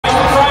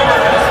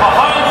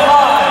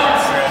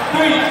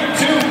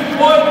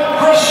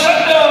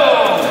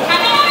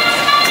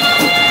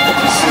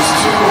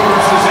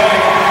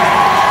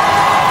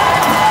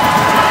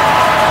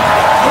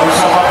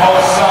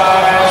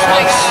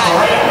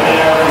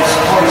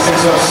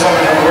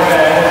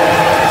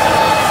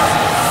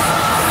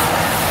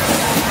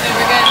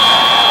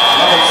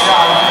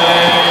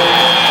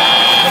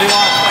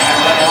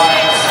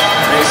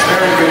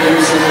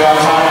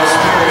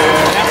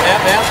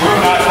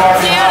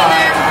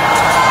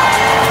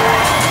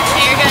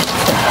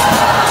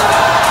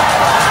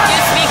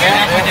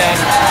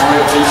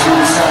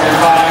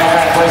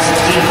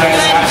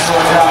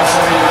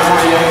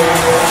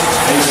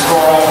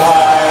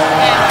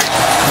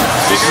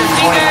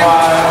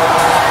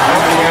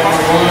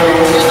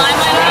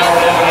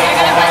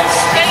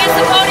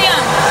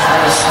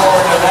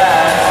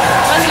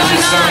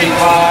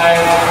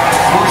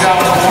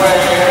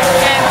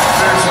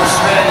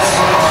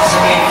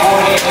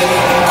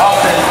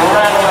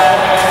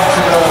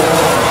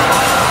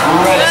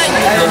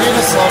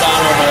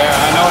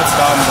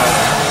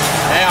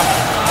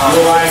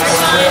Blue Lions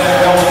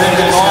double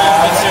digits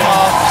now.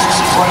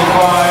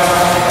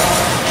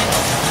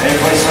 60-25.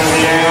 Eighth placement in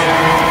the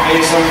AM.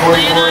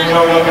 87-44.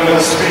 Go up into the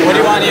speaker. What do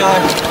you want,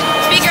 Elim?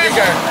 Speaker.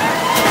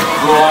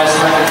 Blue Lions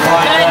trying to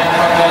climb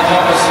that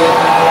deficit.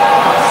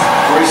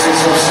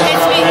 46-07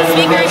 up into the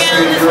Speaker red again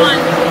on this speaker.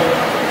 one.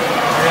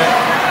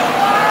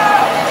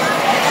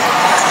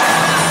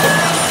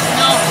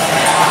 No.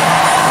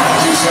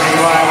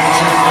 275 and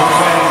 2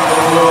 defending for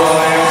the Blue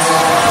Lions.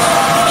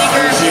 Speaker.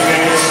 Their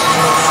teammates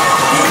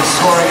in the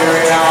scoring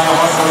area now on the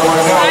hunt for more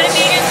notes. Try to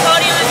be against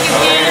podium if you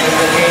can.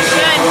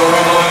 Indication for the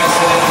Red Lions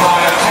to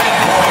imply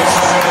 10 points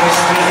over the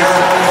speaker.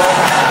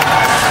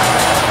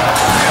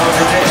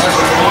 Notification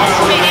for the Blue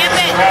Lions.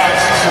 Back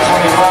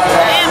 60-25.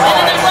 And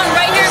then there's one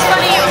right here in front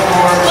of you.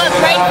 Look,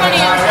 right in front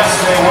of you.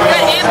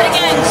 Good, amp it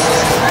again.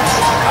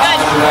 Good.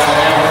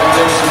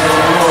 Notification for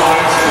the Blue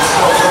Lions. They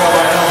still trail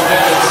by double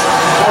digits.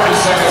 40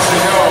 seconds to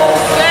go.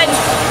 Good.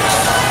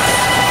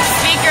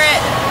 Speaker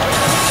it.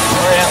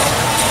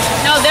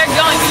 No, they're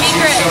going.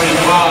 Speaker it.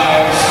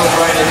 275. Still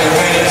right in the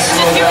minutes.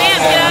 Just do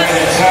amp, get out.